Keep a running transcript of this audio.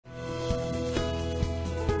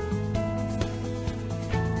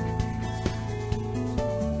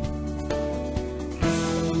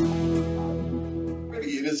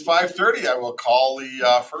5:30. I will call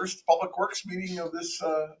the first Public Works meeting of this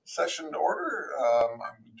session to order. I'm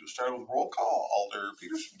going to start with roll call. Alder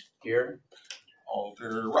Peterson. Here.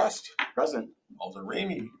 Alder Rust. Present. Alder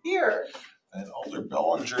Ramey. Here. And Alder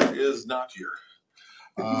Bellinger is not here.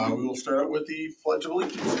 We will start out with the Pledge of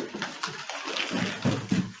Allegiance.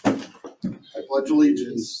 I pledge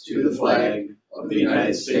allegiance to the flag of the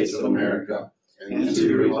United States of America and to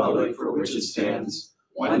the republic for which it stands,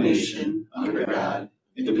 one nation, under God,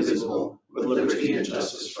 indivisible, with liberty and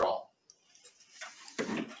justice for all.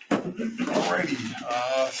 Alrighty,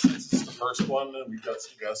 since it's the first one and we've got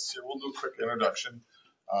some guests here, we'll do a quick introduction.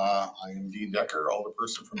 I am Dean Decker,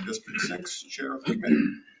 alderperson from District 6, chair of the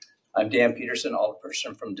committee. I'm Dan Peterson,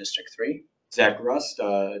 alderperson from District 3. Zach Rust,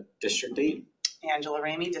 District 8. Angela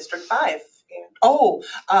Ramey, District 5.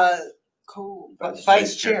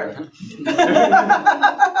 Vice Chair.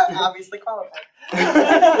 Obviously qualified.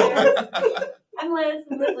 I'm Liz,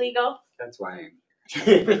 I'm with legal. That's why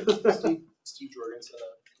I'm Steve Jorgensen,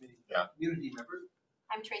 community member.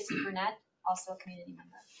 I'm Tracy Burnett, also a community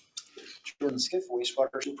member. Jordan Skiff,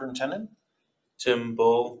 wastewater superintendent. Tim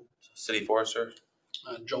Bull, city forester.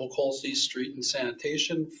 Joel Colsey, street and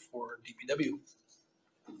sanitation for DPW.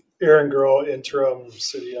 Aaron Groh, interim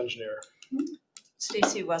city engineer.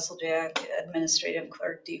 Stacy Wesseljack, administrative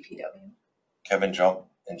clerk, DPW. Kevin Jump,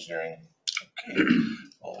 engineering. Okay,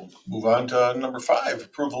 we'll move on to number 5,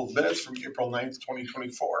 approval of minutes from April 9th,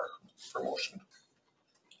 2024. For motion.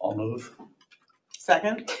 I'll move.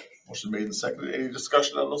 Second. Motion made and seconded. Any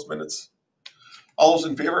discussion on those minutes? All those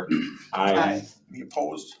in favor? Aye. Any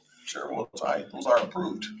opposed? Chair votes aye. Those are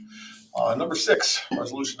approved. Number 6,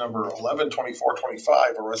 resolution number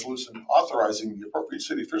 112425, a resolution authorizing the appropriate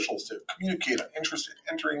city officials to communicate an interest in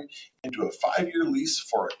entering into a 5-year lease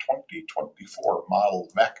for a 2024 model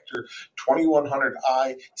Vector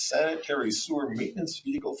 2100i sanitary sewer maintenance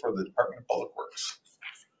vehicle for the Department of Public Works.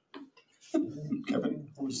 Kevin,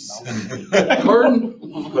 who's Pardon?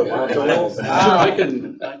 I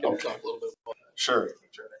can talk a little bit about that. Sure.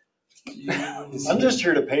 I'm just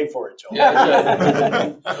here to pay for it, Joe.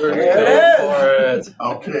 Yeah, we're There gonna it go for it.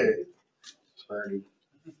 Okay.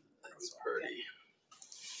 That's pretty.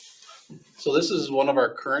 So this is one of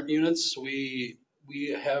our current units. We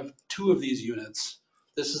have 2 of these units.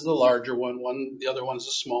 This is the larger one. The other one's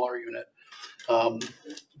a smaller unit.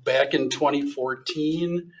 Back in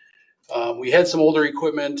 2014, we had some older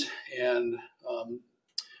equipment and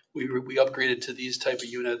we upgraded to these type of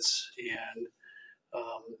units, and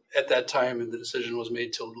at that time the decision was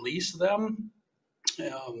made to lease them.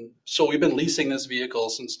 So we've been leasing this vehicle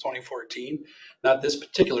since 2014, not this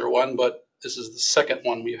particular one, but this is the second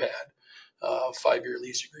one we've had 5-year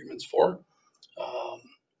lease agreements for.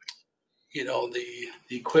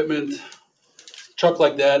 The equipment, truck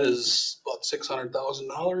like that is about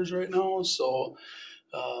 $600,000 right now. So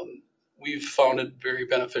we've found it very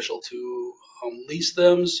beneficial to lease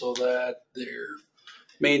them so that they're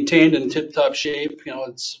maintained in tip-top shape.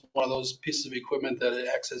 It's one of those pieces of equipment that it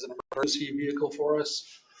acts as an emergency vehicle for us.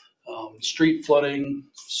 Street flooding,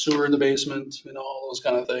 sewer in the basement, all those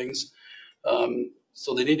kind of things.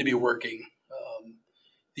 So they need to be working.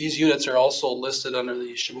 These units are also listed under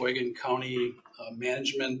the Sheboygan County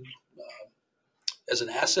management as an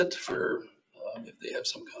asset for if they have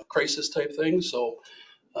some kind of crisis type thing. So,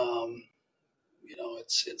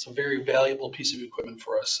 it's a very valuable piece of equipment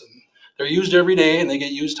for us, and they're used every day and they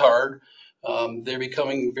get used hard. They're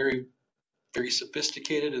becoming very, very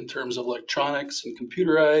sophisticated in terms of electronics and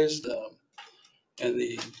computerized, and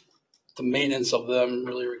the maintenance of them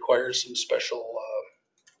really requires some special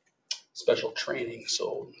training.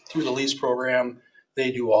 So through the lease program,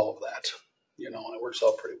 they do all of that, and it works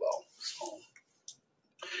out pretty well. So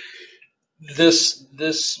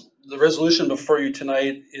the resolution before you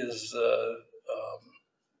tonight is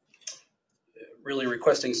really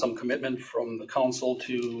requesting some commitment from the council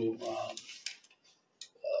to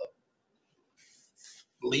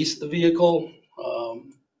lease the vehicle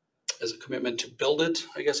as a commitment to build it,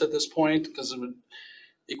 I guess, at this point, because the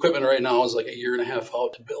equipment right now is like 1.5 years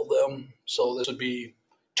out to build them. So this would be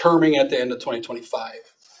terming at the end of 2025.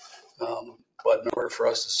 But in order for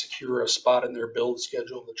us to secure a spot in their build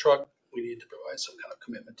schedule of the truck, we need to provide some kind of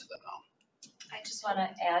commitment to them now. I just want to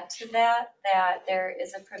add to that there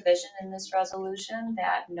is a provision in this resolution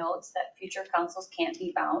that notes that future councils can't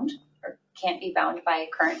be bound by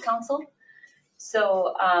current council.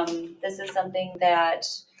 So this is something that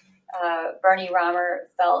Bernie Romer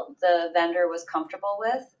felt the vendor was comfortable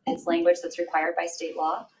with. It's language that's required by state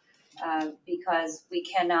law because we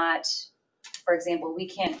cannot For example, we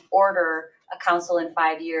can't order a council in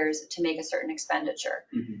 5 years to make a certain expenditure.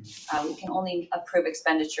 We can only approve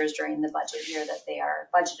expenditures during the budget year that they are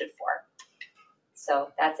budgeted for.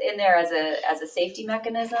 So that's in there as a safety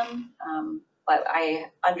mechanism. But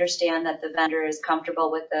I understand that the vendor is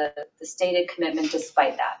comfortable with the stated commitment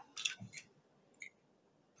despite that.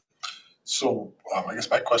 So I guess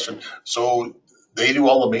my question, so they do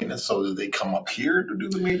all the maintenance, so do they come up here to do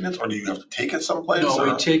the maintenance, or do you have to take it someplace? No,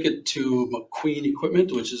 or? we take it to McQueen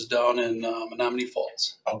Equipment, which is down in Menominee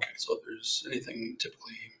Falls. Okay, So if there's anything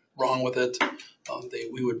typically wrong with it,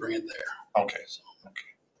 we would bring it there. okay, okay.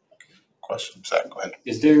 Question, Zach, go ahead.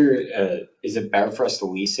 Is it better for us to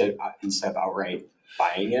lease it instead of outright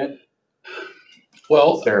buying it?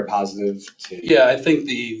 Well, Is there a positive to? yeah, I think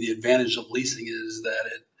the advantage of leasing is that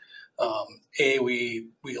it, we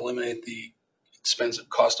eliminate the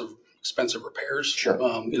cost of expensive repairs. Sure.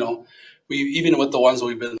 You know, even with the ones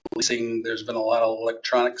we've been leasing, there's been a lot of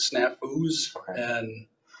electronic snafus. Okay. And,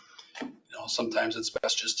 you know, sometimes it's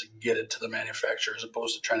best just to get it to the manufacturer as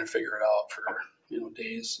opposed to trying to figure it out for,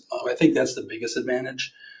 days. I think that's the biggest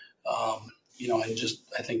advantage. And just,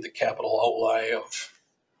 I think the capital outlay of,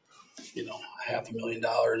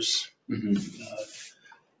 $500,000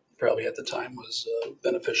 probably at the time was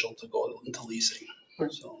beneficial to go into leasing.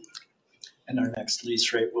 So. And our next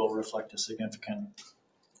lease rate will reflect a significant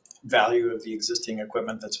value of the existing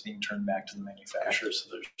equipment that's being turned back to the manufacturer.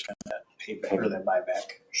 So there's kind of that payback or that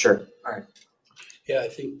buyback. Sure. All right. Yeah, I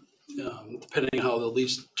think depending how the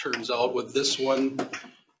lease turns out with this one,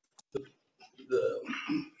 the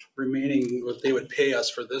remaining, what they would pay us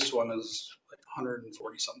for this one is like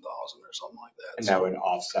 140-some thousand or something like that. And that would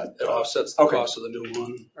offset. It offsets the cost of the new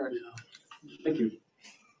one. All right. Yeah. Thank you.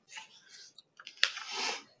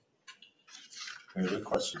 Any other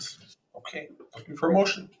questions? Okay, looking for a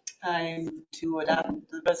motion. Time to adopt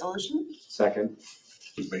the resolution. Second.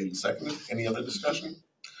 Who's made and seconded? Any other discussion?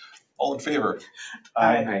 All in favor?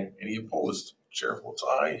 Aye. Any opposed? Chair votes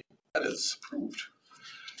aye. That is approved.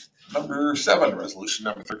 Number 7, resolution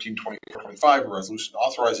number 13/24/25, a resolution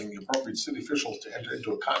authorizing the appropriate city officials to enter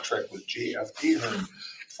into a contract with JF Ahern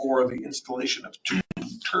for the installation of 2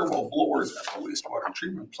 turbo blowers at the wastewater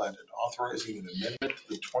treatment plant and authorizing an amendment to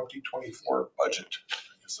the 2024 budget. I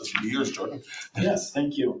guess this will be yours, Jordan. Yes,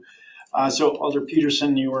 thank you. So Alder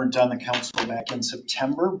Peterson, you weren't on the council back in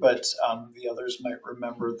September, but the others might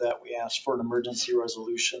remember that we asked for an emergency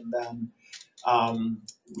resolution then.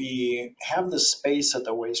 We have the space at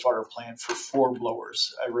the wastewater plant for 4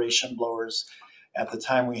 blowers, aeration blowers. At the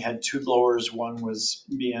time, we had 2 blowers. One was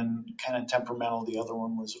being kind of temperamental. The other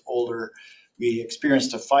one was older. We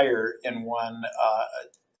experienced a fire in one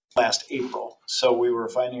last April. So we were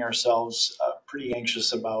finding ourselves pretty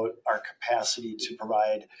anxious about our capacity to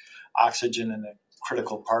provide oxygen in a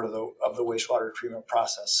critical part of the wastewater treatment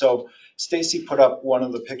process. So Stacy put up one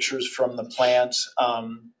of the pictures from the plant.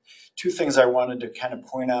 2 things I wanted to kind of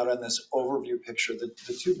point out on this overview picture. The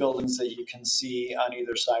 2 buildings that you can see on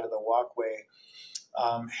either side of the walkway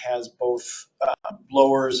has both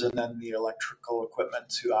blowers and then the electrical equipment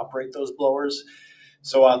to operate those blowers.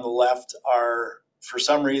 So on the left are, for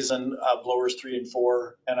some reason, blowers 3 and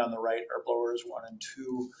 4, and on the right are blowers 1 and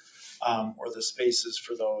 2, or the spaces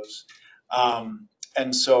for those.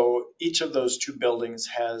 And so each of those 2 buildings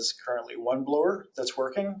has currently 1 blower that's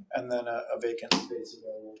working and then a vacant space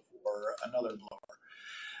available for another blower.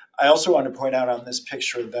 I also want to point out on this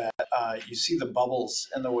picture that you see the bubbles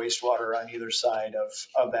in the wastewater on either side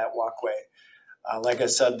of that walkway. Like I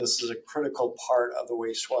said, this is a critical part of the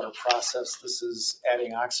wastewater process. This is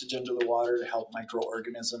adding oxygen to the water to help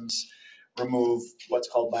microorganisms remove what's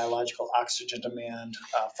called biological oxygen demand,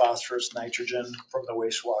 phosphorus, nitrogen from the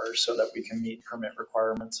wastewater so that we can meet permit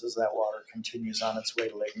requirements as that water continues on its way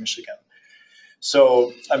to Lake Michigan.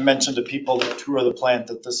 So I mentioned to people that tour the plant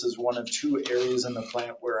that this is one of 2 areas in the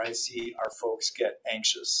plant where I see our folks get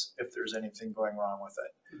anxious if there's anything going wrong with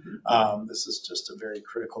it. This is just a very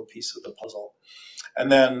critical piece of the puzzle.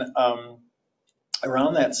 And then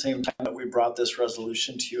around that same time that we brought this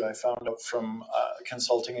resolution to you, I found out from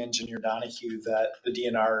consulting engineer Donahue that the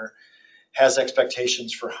DNR has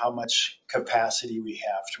expectations for how much capacity we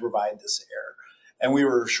have to provide this air. And we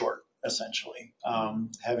were short, essentially.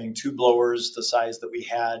 Having 2 blowers the size that we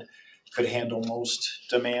had could handle most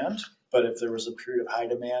demand, but if there was a period of high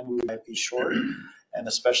demand, we might be short. And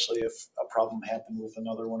especially if a problem happened with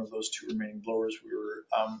another one of those 2 remaining blowers, we were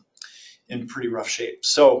in pretty rough shape.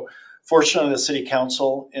 So fortunately, the city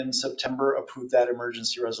council in September approved that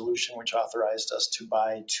emergency resolution, which authorized us to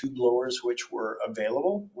buy 2 blowers which were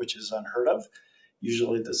available, which is unheard of.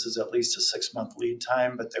 Usually this is at least a 6-month lead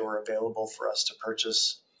time, but they were available for us to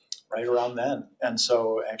purchase right around then. And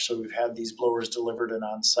so actually we've had these blowers delivered and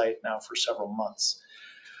on site now for several months.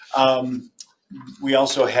 We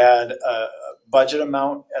also had a budget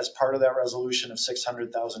amount as part of that resolution of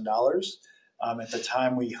 $600,000. At the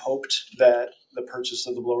time, we hoped that the purchase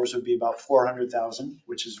of the blowers would be about $400,000,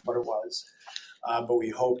 which is what it was. But we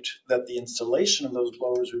hoped that the installation of those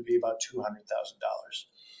blowers would be about $200,000.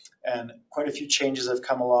 And quite a few changes have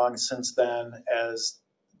come along since then as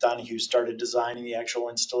Donahue started designing the actual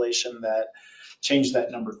installation that changed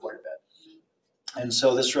that number quite a bit. And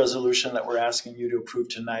so this resolution that we're asking you to approve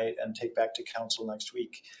tonight and take back to council next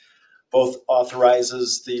week both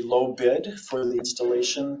authorizes the low bid for the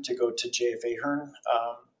installation to go to JF Ahern,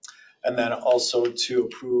 and then also to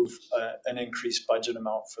approve an increased budget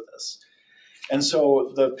amount for this. And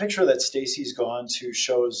so the picture that Stacy's gone to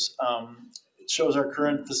shows it shows our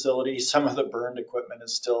current facility. Some of the burned equipment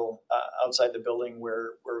is still outside the building where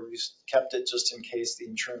we kept it just in case the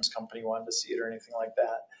insurance company wanted to see it or anything like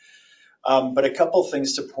that. But a couple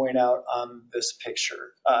things to point out on this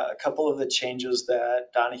picture. A couple of the changes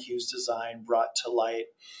that Donahue's design brought to light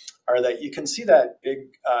are that you can see that big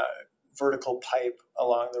vertical pipe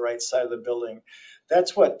along the right side of the building.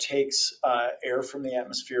 That's what takes air from the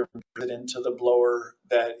atmosphere and brings it into the blower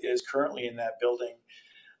that is currently in that building.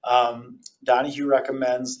 Donahue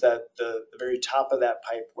recommends that the very top of that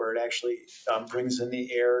pipe where it actually brings in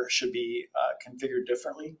the air should be configured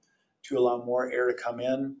differently to allow more air to come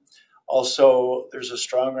in. Also, there's a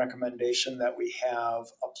strong recommendation that we have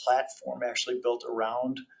a platform actually built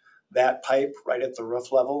around that pipe right at the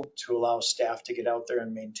roof level to allow staff to get out there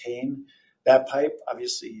and maintain that pipe.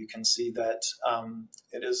 Obviously, you can see that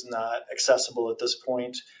it is not accessible at this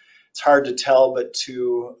point. It's hard to tell, but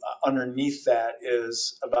to underneath that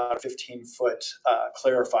is about a 15-foot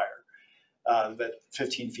clarifier that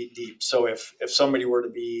 15 feet deep. So if somebody were to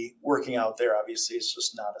be working out there, obviously it's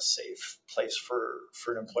just not a safe place for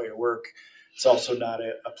an employee to work. It's also not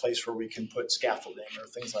a place where we can put scaffolding or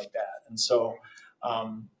things like that. And so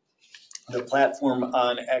the platform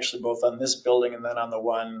on actually both on this building and then on the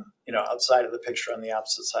one, outside of the picture on the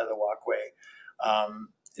opposite side of the walkway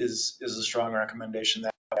is a strong recommendation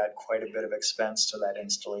that would add quite a bit of expense to that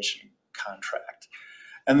installation contract.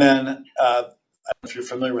 And then I don't know if you're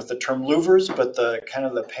familiar with the term louvers, but the kind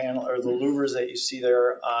of the panel or the louvers that you see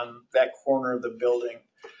there on that corner of the building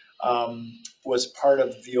was part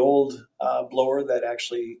of the old blower that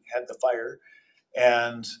actually had the fire.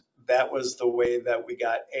 And that was the way that we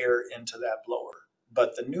got air into that blower.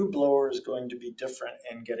 But the new blower is going to be different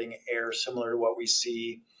in getting air similar to what we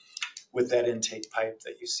see with that intake pipe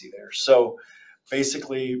that you see there. So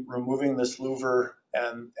basically removing this louver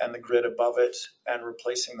and the grid above it and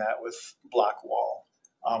replacing that with block wall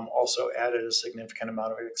also added a significant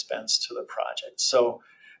amount of expense to the project. So,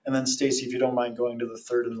 and then Stacy, if you don't mind going to the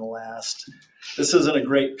third and the last. This isn't a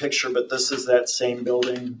great picture, but this is that same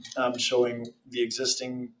building showing the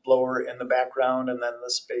existing blower in the background and then the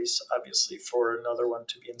space obviously for another one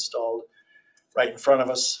to be installed right in front of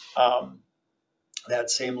us. That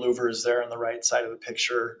same louver is there on the right side of the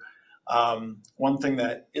picture. One thing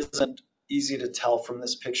that isn't easy to tell from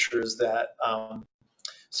this picture is that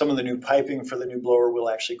some of the new piping for the new blower will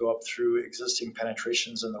actually go up through existing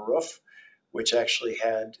penetrations in the roof, which actually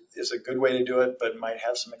is a good way to do it, but might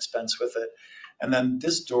have some expense with it. And then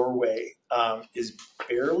this doorway is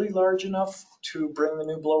barely large enough to bring the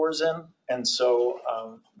new blowers in. And so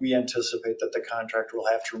we anticipate that the contractor will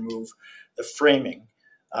have to remove the framing.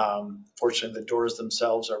 Fortunately, the doors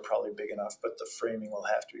themselves are probably big enough, but the framing will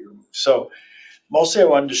have to be removed. So mostly I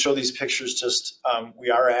wanted to show these pictures just, we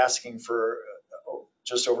are asking for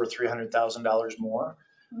just over $300,000 more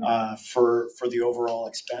for the overall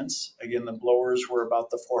expense. Again, the blowers were about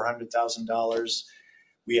the $400,000.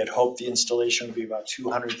 We had hoped the installation would be about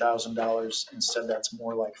 $200,000. Instead, that's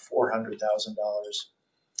more like $400,000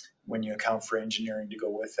 when you account for engineering to go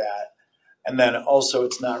with that. And then also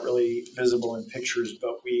it's not really visible in pictures,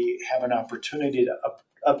 but we have an opportunity to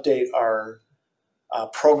update our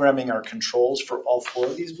programming, our controls for all four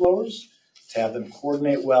of these blowers to have them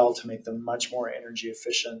coordinate well, to make them much more energy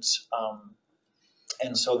efficient.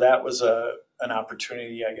 And so that was an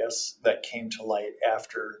opportunity, I guess, that came to light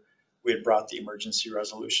after we had brought the emergency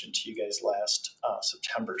resolution to you guys last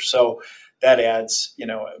September. So that adds,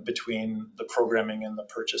 between the programming and the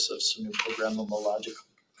purchase of some new programmable logic,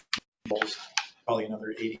 probably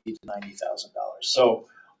another $80,000 to $90,000. So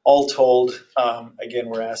all told, again,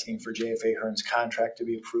 we're asking for JF Ahern's contract to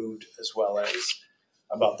be approved, as well as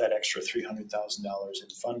about that extra $300,000 in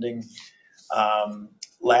funding.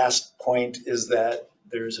 Last point is that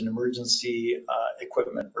there's an emergency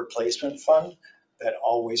equipment replacement fund that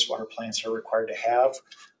all wastewater plants are required to have.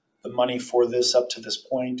 the money for this up to this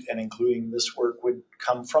point and including this work would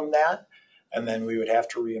come from that. And then we would have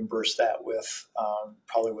to reimburse that with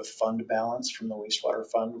probably with fund balance from the wastewater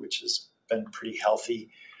fund, which has been pretty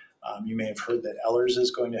healthy. You may have heard that Ellers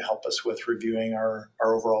is going to help us with reviewing our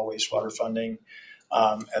overall wastewater funding.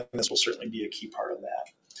 And this will certainly be a key part of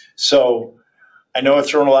that. So I know I've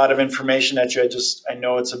thrown a lot of information at you. I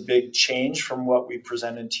know it's a big change from what we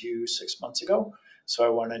presented to you 6 months ago. So I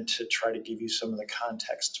wanted to try to give you some of the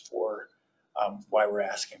context for why we're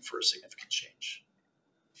asking for a significant change.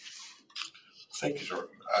 Thank you, Jordan.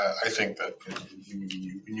 I think that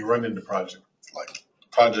when you run into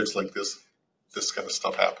projects like this kind of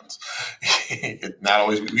stuff happens. It not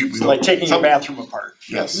always. It's like taking your bathroom apart.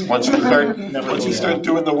 Yes. Once you start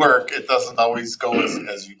doing the work, it doesn't always go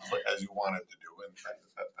as you want it to do, and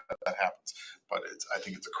that happens. But I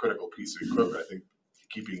think it's a critical piece of equipment. I think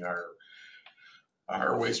keeping our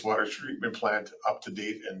wastewater treatment plant up to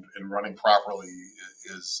date and running properly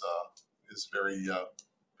is very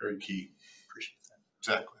very key. Appreciate that.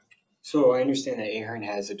 Exactly. So I understand that Ahern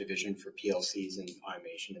has a division for PLCs and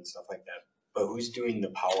automation and stuff like that, but who's doing the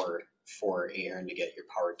power for Ahern to get your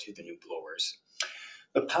power to the new blowers?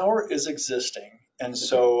 The power is existing, and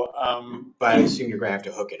so. But I assume you're gonna have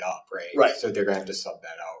to hook it up, right? Right. So they're gonna have to sub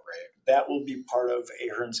that out, right? That will be part of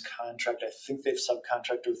Ahern's contract. I think they've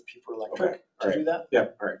subcontracted with People Electric to do that. Yeah,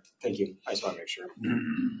 all right, thank you. I just wanna make sure.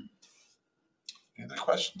 Any other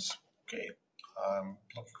questions? Okay,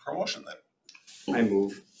 looking for a motion then. I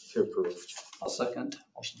move to approve. I'll second.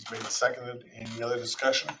 Motion's made and seconded. Any other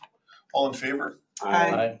discussion? All in favor?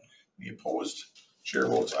 Aye. Any opposed? Chair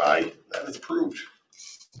votes aye. That is approved.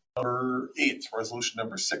 Number 8, resolution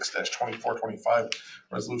number 6-2425,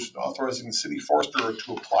 resolution authorizing the city forester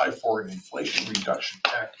to apply for an Inflation Reduction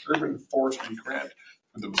Act urban forestry grant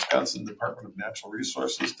for the Wisconsin Department of Natural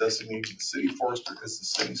Resources, designating the city forester as the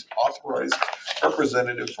city's authorized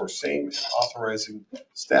representative for same, and authorizing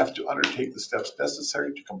staff to undertake the steps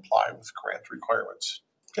necessary to comply with grant requirements.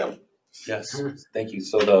 Tim? Yes, thank you.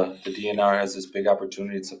 So the DNR has this big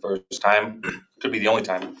opportunity. It's the first time, could be the only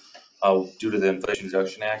time, due to the Inflation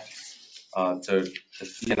Reduction Act. The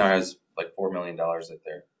DNR has like $4 million that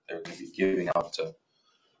they're going to be giving out to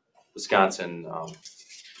Wisconsin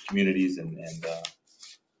communities and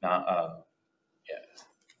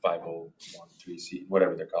 501(c),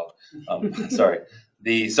 whatever they're called. Sorry.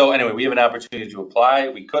 So anyway, we have an opportunity to apply.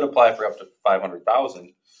 We could apply for up to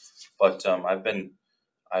 $500,000, but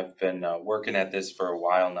I've been working at this for a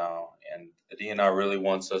while now, and the DNR really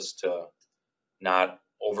wants us to not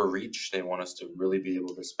overreach. They want us to really be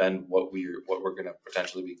able to spend what we're going to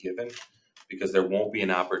potentially be given, because there won't be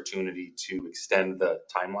an opportunity to extend the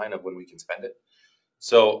timeline of when we can spend it.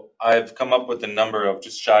 So I've come up with a number of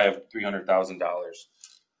just shy of $300,000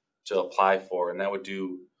 to apply for, and that would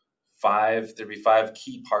do there'd be 5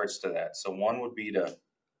 key parts to that. So one would be to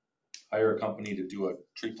hire a company to do a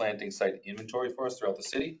tree planting site inventory for us throughout the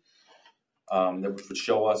city. That would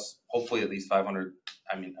show us hopefully at least 5,000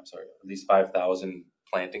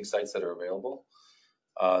 planting sites that are available.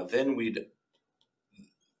 Then we'd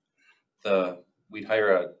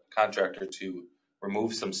hire a contractor to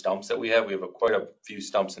remove some stumps that we have. We have quite a few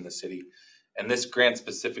stumps in the city. And this grant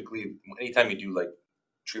specifically, anytime you do like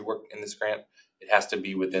tree work in this grant, it has to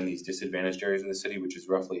be within these disadvantaged areas of the city, which is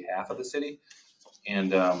roughly half of the city.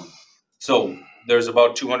 And so there's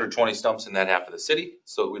about 220 stumps in that half of the city.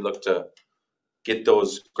 So we look to get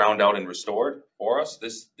those ground out and restored for us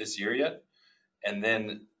this year yet. And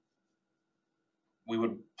then we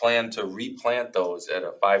would plan to replant those at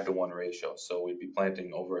a 5-to-1 ratio. So we'd be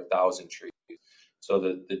planting over 1,000 trees. So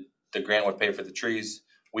the grant would pay for the trees.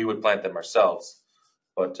 We would plant them ourselves,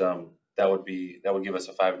 but that would give us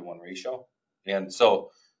a 5-to-1 ratio. And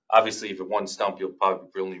so obviously, if it's one stump, you'll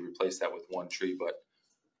probably only replace that with 1 tree. But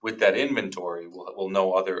with that inventory, we'll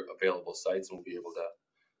know other available sites, and we'll be able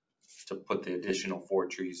to put the additional 4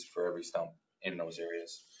 trees for every stump in those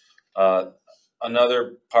areas.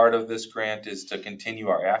 Another part of this grant is to continue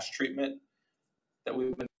our ash treatment that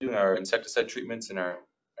we've been doing, our insecticide treatments in our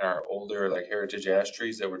older like heritage ash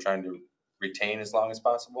trees that we're trying to retain as long as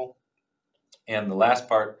possible. And the last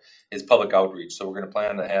part is public outreach. So we're going to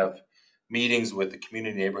plan to have meetings with the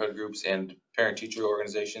community neighborhood groups and parent teacher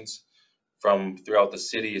organizations from throughout the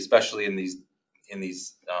city, especially in these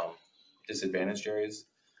disadvantaged areas,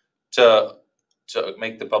 to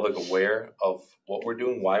make the public aware of what we're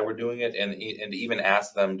doing, why we're doing it, and even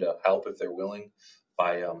ask them to help if they're willing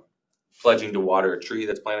by pledging to water a tree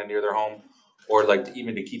that's planted near their home, or like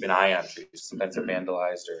even to keep an eye on trees. Sometimes they're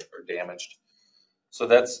vandalized or damaged. So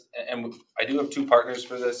that's, and I do have two partners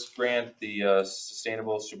for this grant, the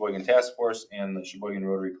Sustainable Sheboygan Task Force and the Sheboygan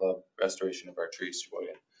Rotary Club Restoration of Our Trees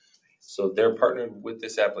Sheboygan. So they're partnered with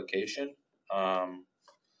this application. That's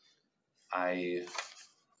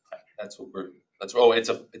what we're, it's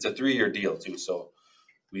a 3-year deal too. So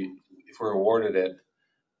if we're awarded it,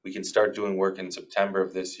 we can start doing work in September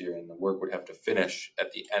of this year, and the work would have to finish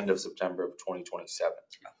at the end of September of 2027.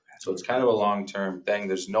 So it's kind of a long-term thing.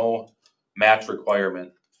 There's no match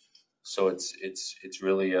requirement. So it's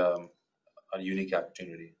really a unique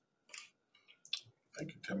opportunity.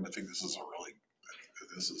 Thank you, Tim. I think this is a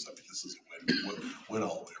win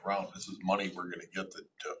all the way around. This is money we're gonna get that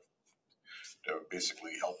to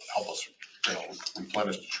basically help us,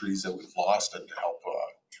 replenish the trees that we've lost and to help,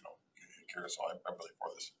 care. So I'm really for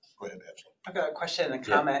this. Go ahead, Angela. I've got a question and a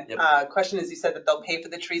Yeah, comment. yep. Question is, you said that they'll pay for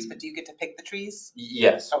the trees, but do you get to pick the trees?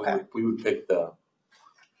 Yes, Okay. we would pick the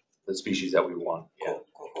species that we want. Yeah.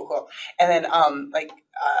 Cool. And then,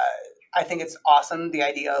 I think it's awesome, the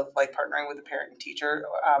idea of like partnering with a parent and teacher.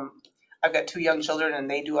 I've got 2 young children and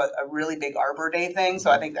they do a really big Arbor Day thing.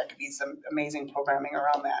 So I think that could be some amazing programming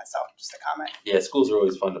around that. So just a comment. Yeah, schools are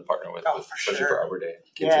always fun to partner with, Oh, for especially sure. for Arbor Day.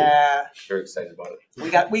 Kids Yeah, are very excited about it.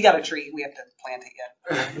 we got a tree. We have to plant it yet.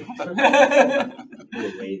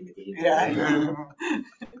 We'll wait in the game. Yeah.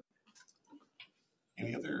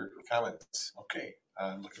 Any other comments? Okay,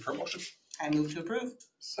 I'm looking for a motion. I move to approve.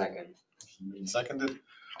 Second. Moved and seconded.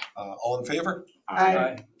 All in favor?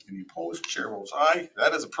 Aye. Any opposed? Chair votes aye.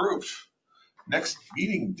 That is approved. Next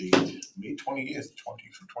meeting date, May 20th,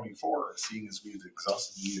 2024. Seeing as we've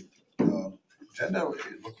exhausted the agenda, we're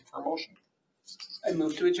looking for a motion. I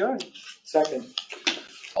move to adjourn. Second.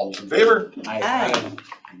 All in favor? Aye.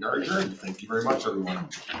 We are adjourned. Thank you very much, everyone.